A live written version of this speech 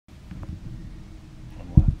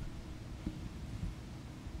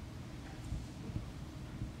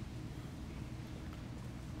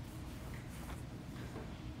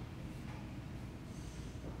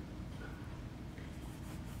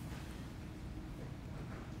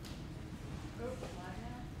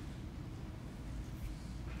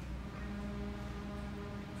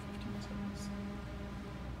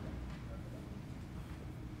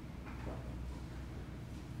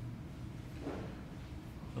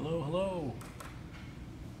hello.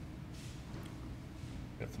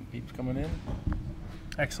 Got some peeps coming in.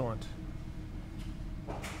 Excellent.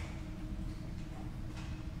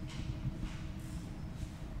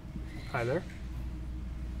 Hi there.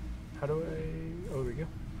 How do I, oh, there we go.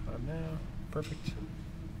 On now, perfect.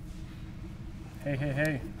 Hey, hey,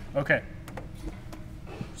 hey. Okay.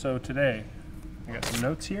 So today, I got some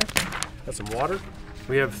notes here, got some water.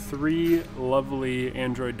 We have 3 lovely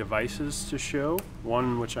Android devices to show.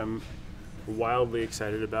 One which I'm wildly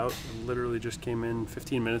excited about. It literally just came in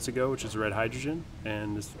 15 minutes ago, which is red hydrogen,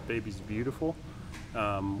 and this baby's beautiful.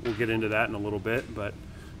 We'll get into that in a little bit, but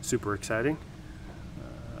super exciting.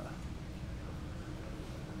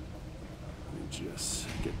 Let me just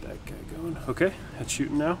get that guy going. Okay, it's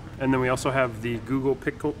shooting now. And then we also have the Google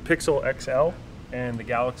Pixel XL and the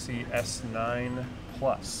Galaxy S9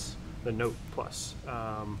 Plus, the Note Plus.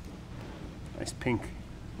 Nice pink.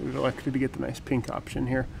 We've elected to get the nice pink option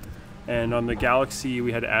here. And on the Galaxy,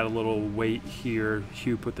 we had to add a little weight here.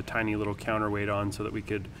 Hugh put the tiny little counterweight on so that we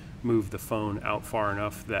could move the phone out far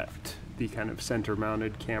enough that the kind of center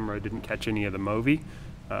mounted camera didn't catch any of the Movi.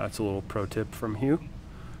 It's a little pro tip from Hugh.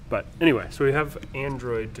 But anyway, so we have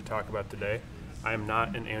Android to talk about today. I am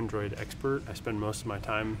not an Android expert. I spend most of my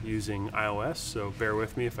time using iOS, so bear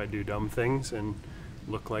with me if I do dumb things and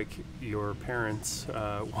look like your parents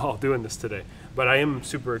while doing this today. But I am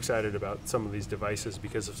super excited about some of these devices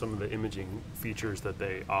because of some of the imaging features that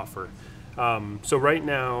they offer. So right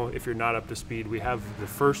now, if you're not up to speed, we have the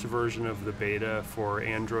first version of the beta for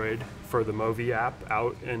Android for the Movi app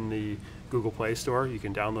out in the Google Play Store. You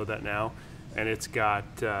can download that now. And it's got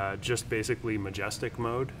just basically majestic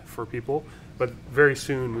mode for people. But very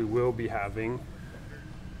soon we will be having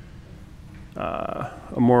a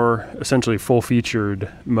more essentially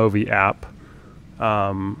full-featured Movi app.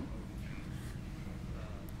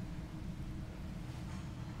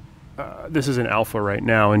 This is an alpha right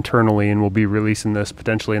now internally, and we'll be releasing this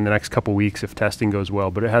potentially in the next couple weeks if testing goes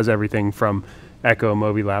well. But it has everything from Echo,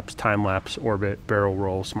 Movi Lapse, Time Lapse, Orbit, Barrel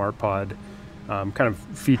Roll, Smart Pod, kind of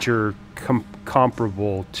feature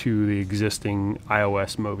comparable to the existing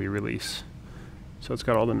iOS Movi release. So it's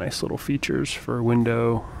got all the nice little features for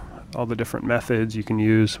window, all the different methods you can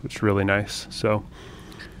use, which is really nice. So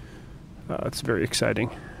it's very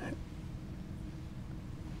exciting.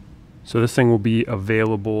 So this thing will be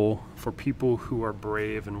available for people who are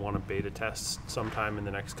brave and want to beta test sometime in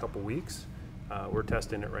the next couple weeks. We're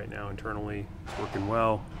testing it right now internally. It's working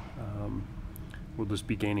well. We'll just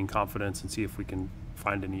be gaining confidence and see if we can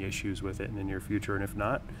find any issues with it in the near future. And if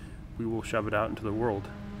not, we will shove it out into the world.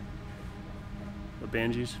 The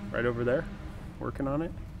Banji's right over there, working on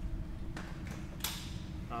it.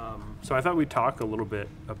 So I thought we'd talk a little bit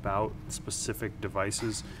about specific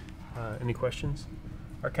devices. Any questions?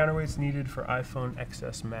 Are counterweights needed for iPhone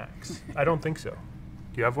XS Max? I don't think so.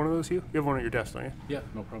 Do you have one of those, Hugh? You have one at your desk, don't you? Yeah,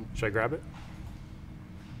 no problem. Should I grab it?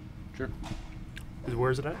 Sure.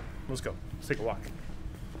 Where is it at? Let's go. Let's take a walk.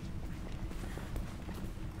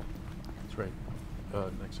 It's right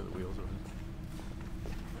next to the wheels over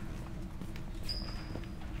there.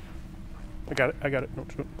 I got it. I got it. No,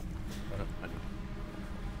 sure. I know.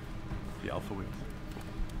 The alpha wheels.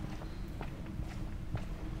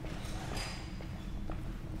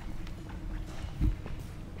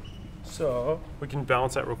 So we can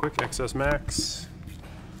balance that real quick. XS Max.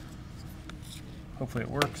 Hopefully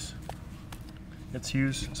it works. It's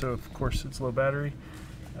Hughes, so of course it's low battery.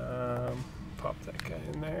 Pop that guy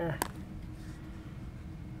in there.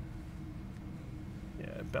 Yeah,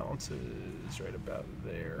 it balances right about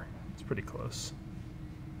there. It's pretty close.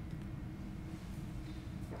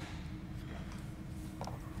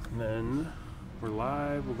 And then we're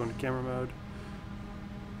live. We're going to camera mode.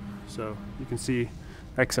 So you can see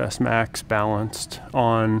XS Max balanced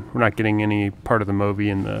on. We're not getting any part of the Movi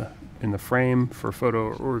in the frame for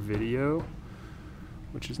photo or video,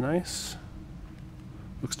 which is nice.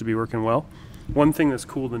 Looks to be working well. One thing that's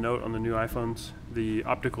cool to note on the new iPhones, the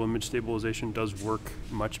optical image stabilization does work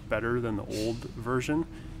much better than the old version.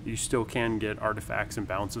 You still can get artifacts and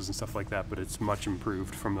bounces and stuff like that, but it's much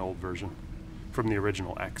improved from the old version, from the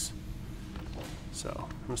original X. So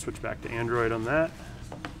I'm gonna switch back to Android on that.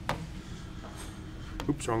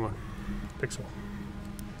 Oops, wrong one. Pixel.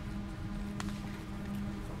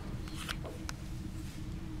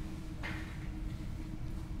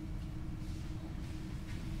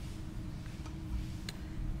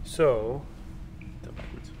 So,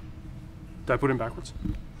 Backwards. did I put it in backwards?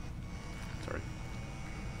 Sorry.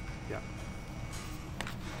 Yeah.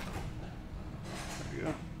 There we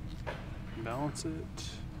go. Balance it.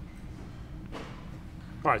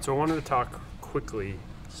 All right, so I wanted to talk quickly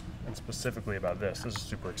and specifically about this. This is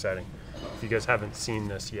super exciting. If you guys haven't seen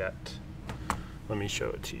this yet, let me show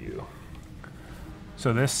it to you.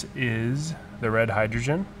 So this is the red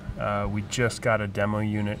hydrogen. We just got a demo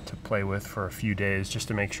unit to play with for a few days just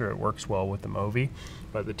to make sure it works well with the Movi.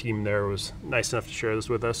 But the team there was nice enough to share this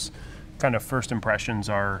with us. Kind of first impressions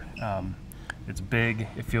are, it's big,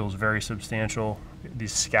 it feels very substantial.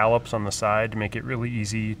 These scallops on the side make it really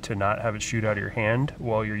easy to not have it shoot out of your hand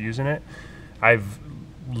while you're using it. I've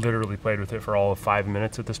literally played with it for all of 5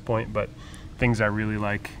 minutes at this point, but things I really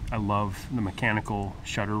like, I love the mechanical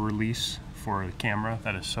shutter release for the camera.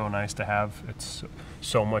 That is so nice to have. It's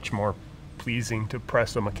so much more pleasing to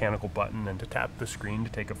press a mechanical button than to tap the screen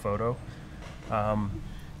to take a photo.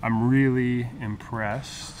 I'm really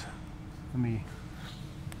impressed.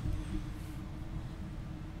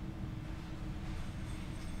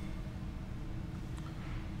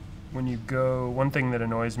 When you go, one thing that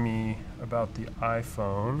annoys me about the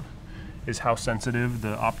iPhone is how sensitive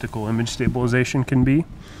the optical image stabilization can be.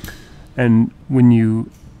 And when you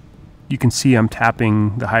can see I'm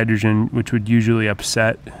tapping the hydrogen, which would usually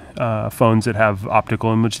upset phones that have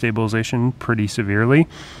optical image stabilization pretty severely,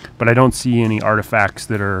 but I don't see any artifacts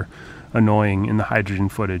that are annoying in the hydrogen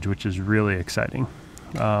footage, which is really exciting.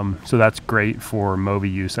 So that's great for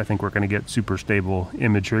Movi use. I think we're going to get super stable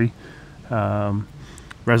imagery.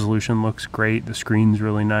 Resolution looks great. The screen's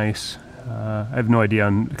really nice. I have no idea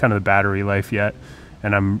on kind of the battery life yet,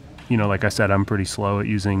 and I'm, like I said, I'm pretty slow at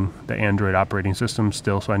using the Android operating system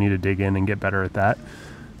still, so I need to dig in and get better at that.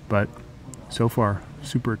 But so far,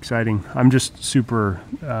 super exciting. I'm just super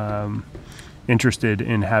interested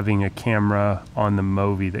in having a camera on the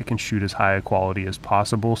Movi that can shoot as high a quality as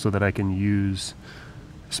possible, so that I can use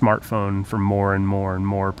smartphone for more and more and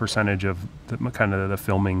more percentage of the kind of the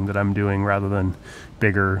filming that I'm doing, rather than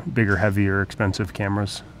bigger, heavier, expensive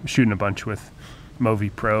cameras. I'm shooting a bunch with Movi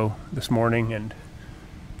Pro this morning, and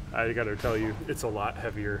I got to tell you, it's a lot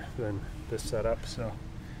heavier than this setup. So,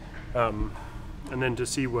 and then to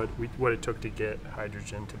see what it took to get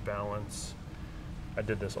hydrogen to balance, I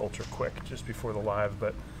did this ultra quick just before the live,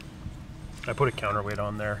 but I put a counterweight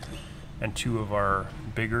on there and 2 of our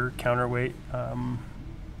bigger counterweight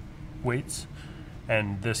weights,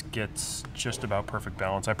 and this gets just about perfect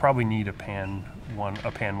balance. I probably need a pan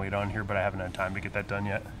weight on here, but I haven't had time to get that done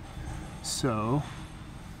yet. So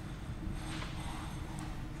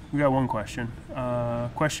we got one question. When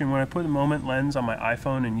I put the moment lens on my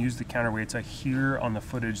iPhone and use the counterweights, I hear on the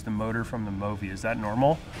footage the motor from the Movi. Is that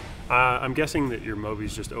normal? I'm guessing that your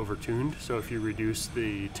Movi's just over-tuned. So if you reduce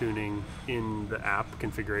the tuning in the app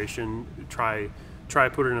configuration, try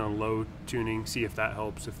put it in a low tuning, see if that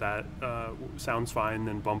helps. If that sounds fine,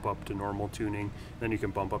 then bump up to normal tuning. Then you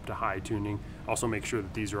can bump up to high tuning. Also make sure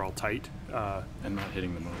that these are all tight. And not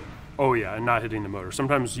hitting the motor. Oh yeah, and not hitting the motor.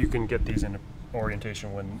 Sometimes you can get these in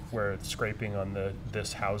orientation where it's scraping on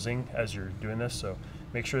this housing as you're doing this. So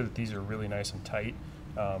make sure that these are really nice and tight.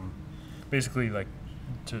 Basically, like,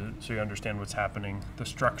 so you understand what's happening, the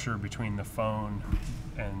structure between the phone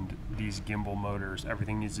and these gimbal motors,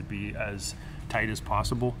 everything needs to be as tight as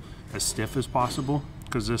possible, as stiff as possible,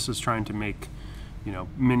 because this is trying to make,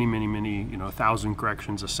 many, 1,000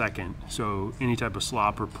 corrections a second. So any type of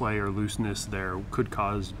slop or play or looseness there could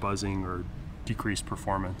cause buzzing or decreased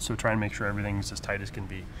performance. So try and make sure everything's as tight as can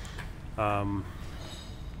be. What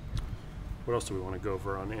else do we want to go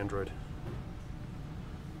over on Android?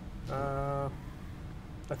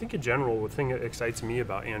 I think in general, the thing that excites me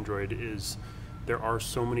about Android is there are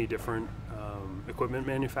so many different equipment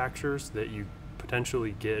manufacturers that you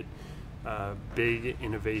potentially get big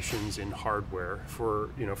innovations in hardware.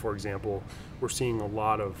 For example, we're seeing a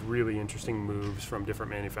lot of really interesting moves from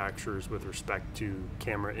different manufacturers with respect to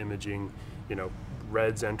camera imaging.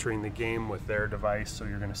 Red's entering the game with their device, so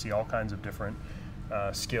you're going to see all kinds of different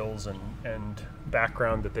skills and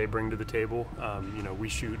background that they bring to the table. We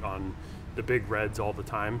shoot on the big Reds all the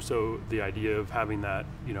time, so the idea of having that,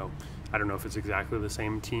 I don't know if it's exactly the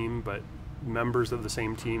same team, but members of the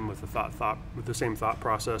same team with the same thought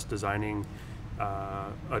process designing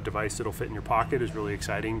a device that'll fit in your pocket is really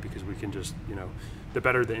exciting, because we can just, the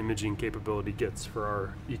better the imaging capability gets for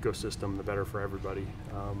our ecosystem, the better for everybody.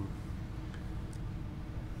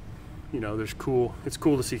 It's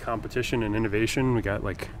cool to see competition and innovation. We got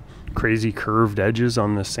like crazy curved edges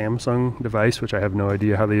on the Samsung device, which I have no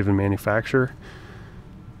idea how they even manufacture.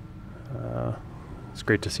 It's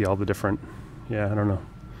great to see all the different,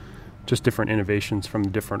 just different innovations from the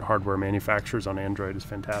different hardware manufacturers on Android is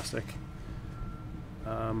fantastic.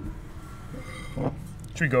 Should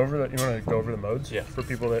we go over that? You want to go over the modes? Yeah. For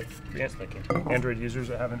people that, Android users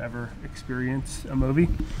that haven't ever experienced a Movi?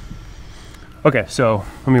 Okay, so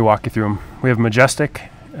let me walk you through them. We have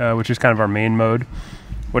majestic, which is kind of our main mode.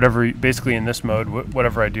 Basically in this mode,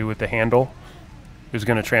 whatever I do with the handle is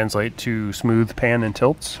going to translate to smooth, pan, and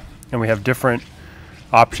tilts. And we have different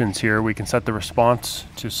options here. We can set the response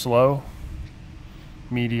to slow,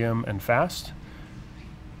 medium, and fast.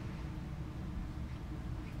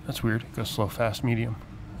 That's weird. It goes slow, fast, medium.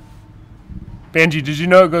 Banji, did you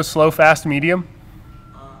know it goes slow, fast, medium?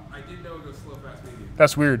 I did know it goes slow, fast, medium.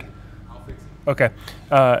 That's weird. I'll fix it. Okay.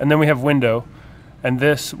 And then we have window. And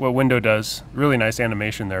this, what window does, really nice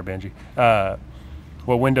animation there, Banji.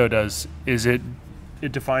 What window does is it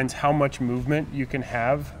defines how much movement you can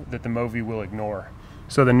have that the Movi will ignore.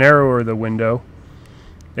 So the narrower the window,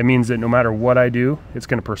 it means that no matter what I do, it's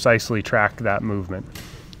going to precisely track that movement.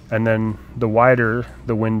 And then the wider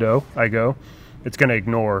the window I go, it's going to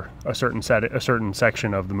ignore a certain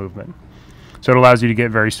section of the movement. So it allows you to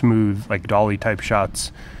get very smooth, like dolly type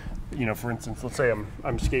shots. You know, for instance, let's say I'm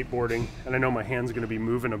skateboarding and I know my hand's going to be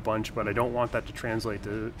moving a bunch, but I don't want that to translate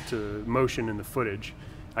to motion in the footage.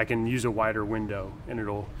 I can use a wider window and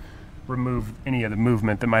it'll remove any of the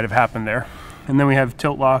movement that might have happened there. And then we have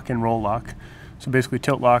tilt lock and roll lock. So basically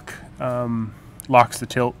tilt lock locks the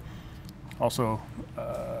tilt, also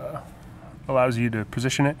allows you to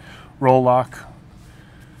position it. Roll lock,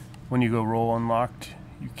 when you go roll unlocked,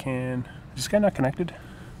 you can, is this guy not connected?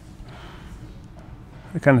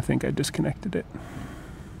 I kind of think I disconnected it. I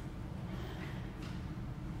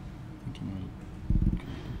think you might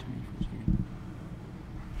connect it to me for a second.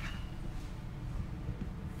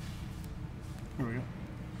 Here we go.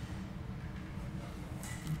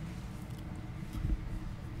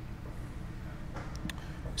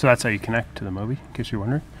 So that's how you connect to the Movi, in case you're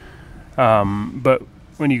wondering. But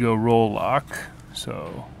when you go roll lock,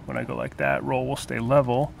 so when I go like that, roll will stay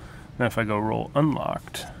level. Then if I go roll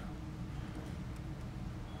unlocked,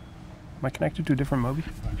 am I connected to a different Movi?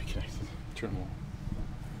 Might be connected. Turn them on.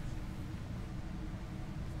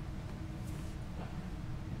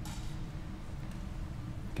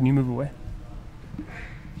 Can you move away?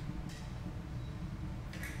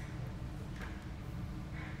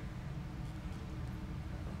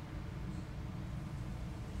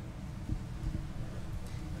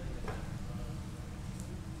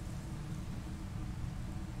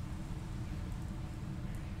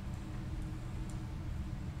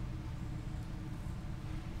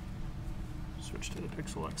 Switch to the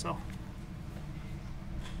Pixel XL.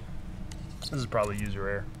 This is probably user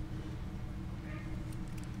error.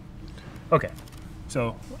 Okay,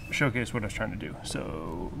 so showcase what I was trying to do.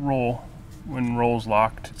 So roll, when roll's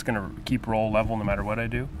locked, it's going to keep roll level no matter what I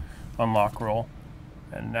do. Unlock roll,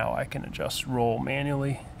 and now I can adjust roll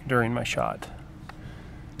manually during my shot.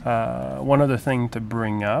 One other thing to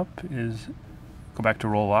bring up is go back to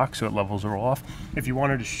roll lock so it levels the roll off. If you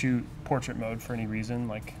wanted to shoot portrait mode for any reason,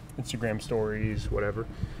 like Instagram stories, whatever,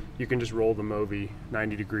 you can just roll the Movi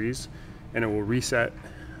 90 degrees and it will reset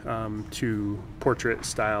to portrait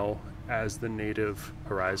style as the native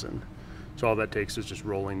horizon. So all that takes is just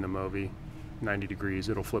rolling the Movi 90 degrees.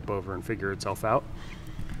 It'll flip over and figure itself out.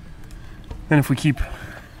 And if we keep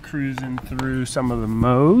cruising through some of the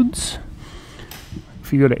modes,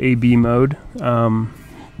 if you go to AB mode,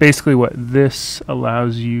 basically what this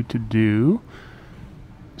allows you to do,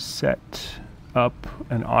 set up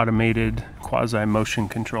an automated quasi motion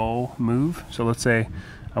control move. So let's say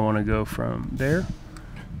I want to go from there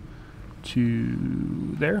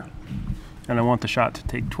to there, and I want the shot to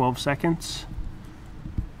take 12 seconds.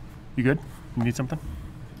 You good? You need something?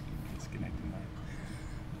 Disconnecting that.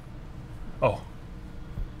 Oh,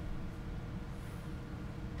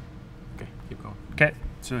 Okay, keep going. okay.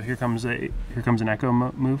 So here comes an echo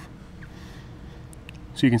move.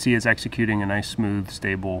 So you can see it's executing a nice, smooth,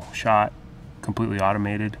 stable shot, completely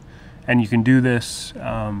automated. And you can do this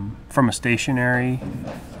from a stationary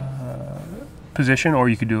position, or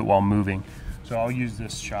you could do it while moving. So I'll use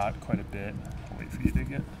this shot quite a bit. I'll wait for you to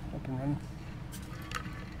get up and running.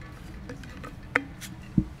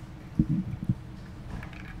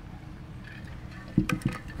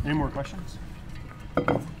 Any more questions?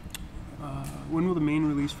 When will the main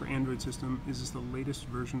release for Android system? Is this the latest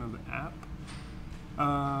version of the app?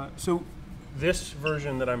 So this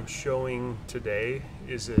version that I'm showing today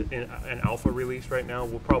is an alpha release right now.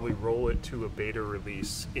 We'll probably roll it to a beta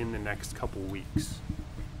release in the next couple weeks.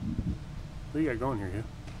 What do you got going here, you?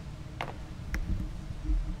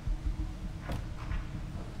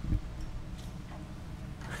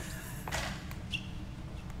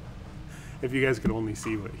 If you guys could only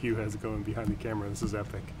see what Hugh has going behind the camera, this is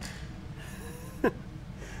epic.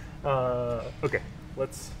 Okay,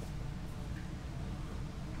 let's...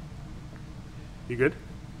 You good?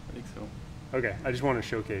 I think so. Okay, I just want to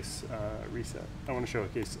showcase reset. I want to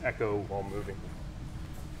showcase echo while moving.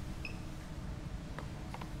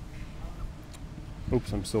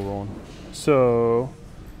 Oops, I'm still rolling. So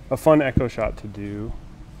a fun echo shot to do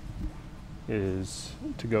is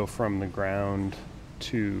to go from the ground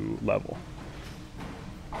to level.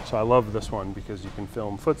 So I love this one because you can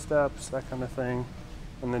film footsteps, that kind of thing.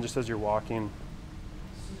 And then just as you're walking,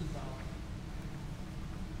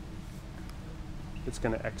 it's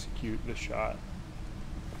going to execute the shot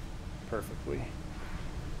perfectly.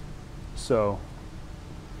 So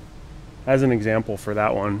as an example for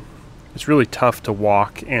that one, it's really tough to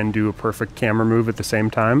walk and do a perfect camera move at the same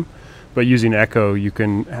time, but using echo you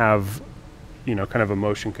can have, you know, kind of a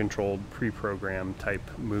motion controlled pre-programmed type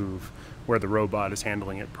move where the robot is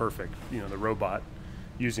handling it perfect. You know, the robot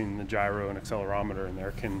using the gyro and accelerometer in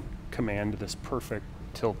there can command this perfect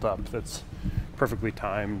tilt up that's perfectly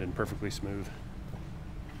timed and perfectly smooth.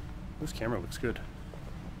 This camera looks good.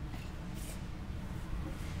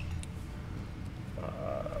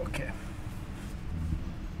 Okay.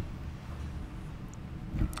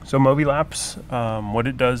 So Movi Lapse, what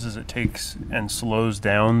it does is it takes and slows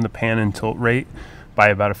down the pan and tilt rate by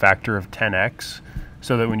about a factor of 10x,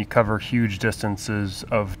 so that when you cover huge distances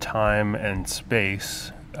of time and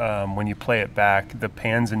space, when you play it back, the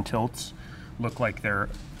pans and tilts look like they're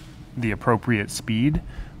the appropriate speed,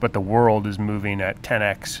 but the world is moving at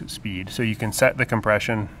 10x speed. So you can set the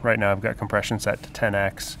compression. Right now I've got compression set to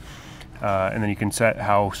 10x, and then you can set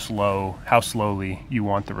how slowly you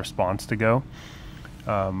want the response to go.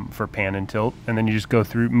 For pan and tilt, and then you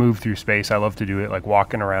just move through space. I love to do it like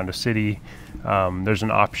walking around a city. There's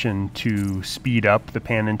an option to speed up the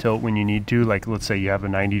pan and tilt when you need to, like let's say you have a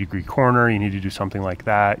 90-degree corner, you need to do something like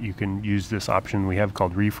that. You can use this option we have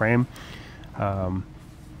called reframe.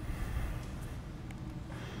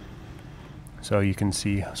 So you can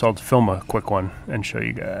see, so I'll film a quick one and show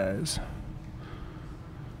you guys.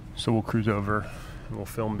 So we'll cruise over and we'll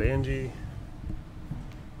film Banji.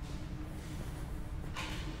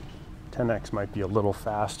 10x might be a little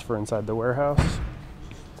fast for inside the warehouse.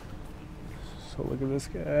 So look at this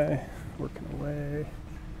guy working away.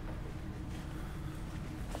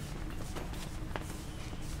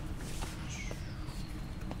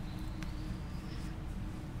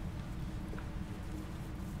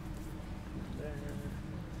 There.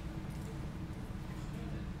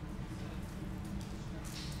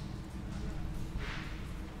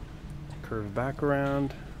 Curve back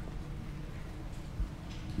around.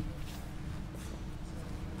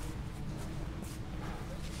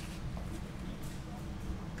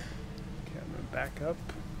 Back up.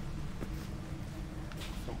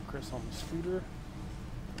 Film Chris on the scooter.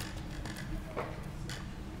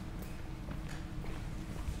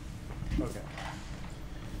 Okay.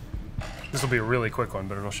 This will be a really quick one,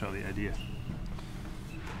 but it'll show the idea.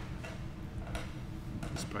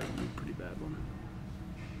 This is probably gonna be a pretty bad one.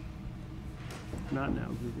 Not now,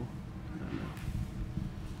 Google. Not now.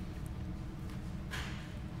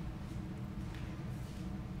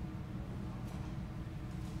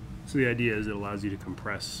 So the idea is it allows you to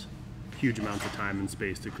compress huge amounts of time and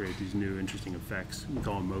space to create these new interesting effects. We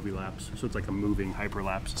call them Movi Lapse. So it's like a moving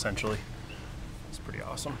hyperlapse essentially. It's pretty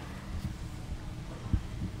awesome.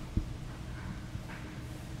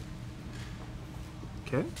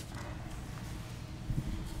 Okay.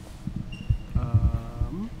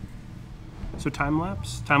 So time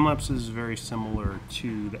lapse. Time lapse is very similar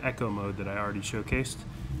to the echo mode that I already showcased.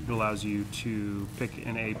 It allows you to pick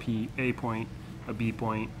an A point, a B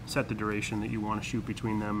point, set the duration that you want to shoot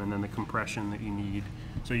between them, and then the compression that you need.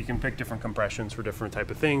 So you can pick different compressions for different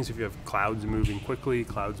type of things. If you have clouds moving quickly,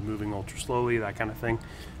 clouds moving ultra slowly, that kind of thing.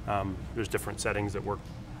 There's different settings that work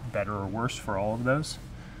better or worse for all of those.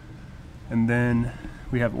 And then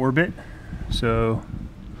we have orbit. So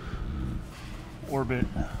orbit.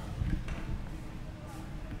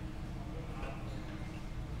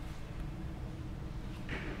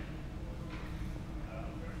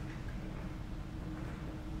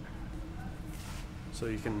 So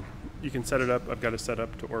you can set it up. I've got it set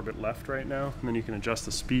up to orbit left right now, and then you can adjust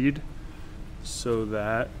the speed so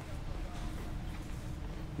that,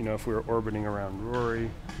 you know, if we were orbiting around Rory,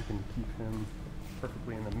 you can keep him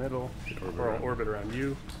perfectly in the middle, or I'll orbit around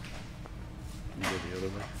you. You go the other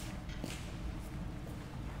way.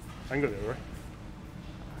 I can go the other way.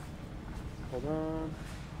 Hold on.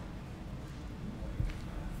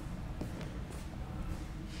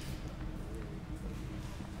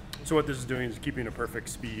 So what this is doing is keeping a perfect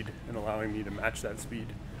speed and allowing me to match that speed.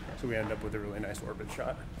 So we end up with a really nice orbit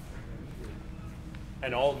shot.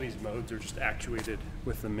 And all of these modes are just actuated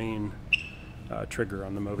with the main trigger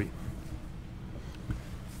on the Movi.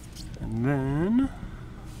 And And then,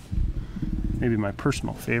 maybe my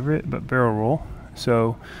personal favorite, but barrel roll.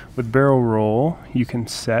 So with barrel roll, you can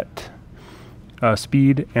set a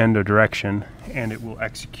speed and a direction, and it will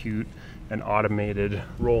execute an automated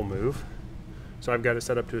roll move. So I've got it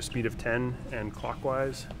set up to a speed of 10 and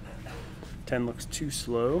clockwise. 10 looks too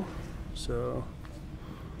slow, so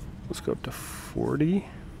let's go up to 40.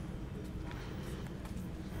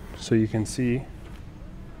 So you can see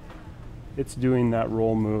it's doing that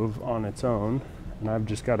roll move on its own, and I've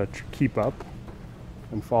just got to keep up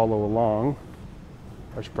and follow along.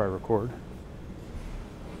 I should probably record.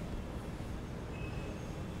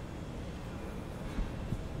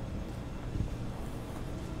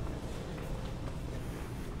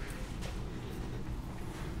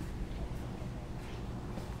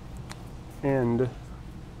 And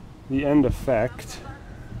the end effect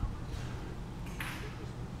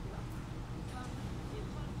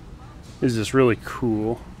is this really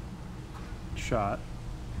cool shot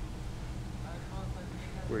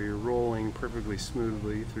where you're rolling perfectly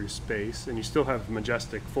smoothly through space, and you still have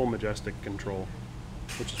majestic, full majestic control,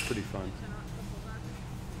 which is pretty fun.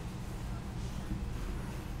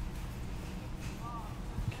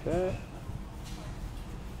 Okay.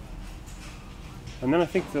 And then I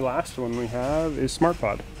think the last one we have is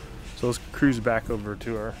SmartPod. So let's cruise back over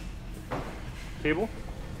to our table.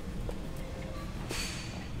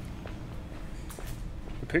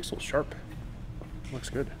 The pixel's sharp. Looks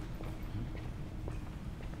good.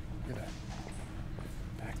 Look at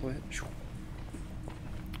that. Backlit.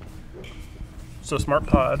 So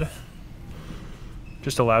SmartPod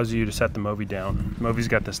just allows you to set the Movi down. Movi's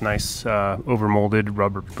got this nice over-molded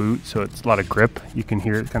rubber boot, so it's a lot of grip. You can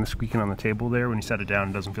hear it kind of squeaking on the table there. When you set it down,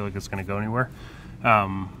 it doesn't feel like it's going to go anywhere.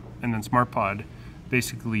 And then SmartPod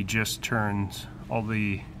basically just turns all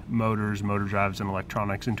the motors, motor drives, and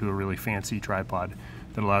electronics into a really fancy tripod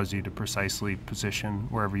that allows you to precisely position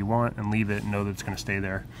wherever you want and leave it and know that it's going to stay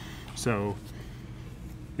there. So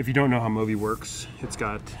if you don't know how Movi works, it's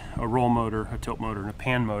got a roll motor, a tilt motor, and a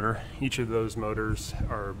pan motor. Each of those motors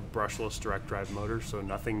are brushless direct drive motors, so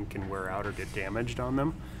nothing can wear out or get damaged on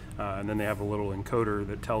them. And then they have a little encoder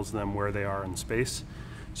that tells them where they are in space.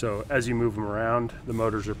 So as you move them around, the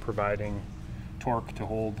motors are providing torque to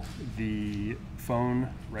hold the phone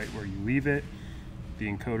right where you leave it.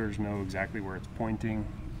 The encoders know exactly where it's pointing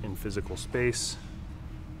in physical space.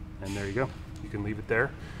 And there you go. You can leave it there.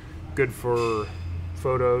 Good for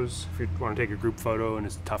photos, if you want to take a group photo and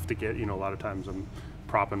it's tough to get, a lot of times I'm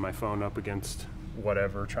propping my phone up against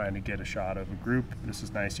whatever, trying to get a shot of a group. This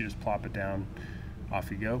is nice, you just plop it down, off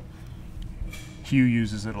you go. Hugh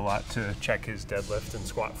uses it a lot to check his deadlift and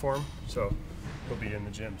squat form, so he'll be in the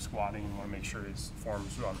gym squatting and want to make sure his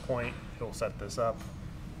form's on point. He'll set this up,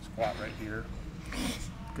 squat right here,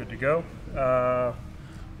 good to go.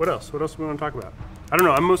 What else do we want to talk about? I don't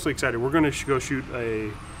know, I'm mostly excited. We're going to go shoot a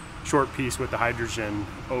short piece with the hydrogen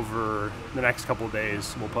over the next couple of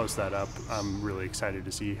days. We'll post that up. I'm really excited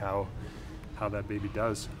to see how that baby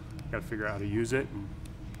does. Got to figure out how to use it. And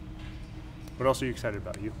what else are you excited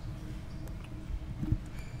about, you?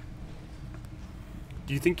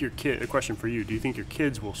 Do you think a question for you, do you think your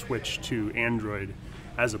kids will switch to Android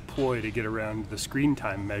as a ploy to get around the screen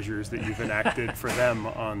time measures that you've enacted for them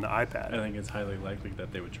on the iPad? I think it's highly likely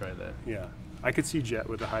that they would try that. Yeah. I could see Jet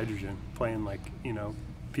with the hydrogen playing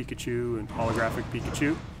Pikachu and holographic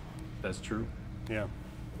Pikachu. That's true. Yeah.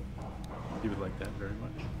 You would like that very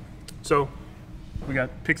much. So we got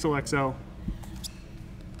Pixel XL,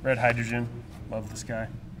 red hydrogen, love this guy,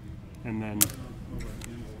 and then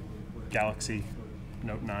Galaxy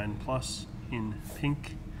Note 9 Plus in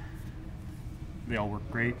pink. They all work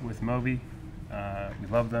great with Movi. We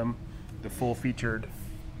love them. The full featured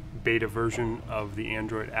beta version of the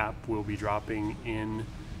Android app will be dropping in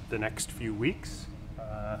the next few weeks.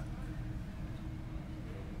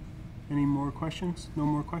 Any more questions? No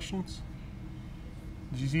more questions?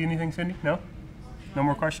 Did you see anything, Cindy? No? No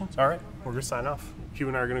more questions? All right, we're gonna sign off. Hugh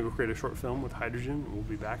and I are gonna go create a short film with hydrogen, and we'll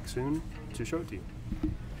be back soon to show it to you.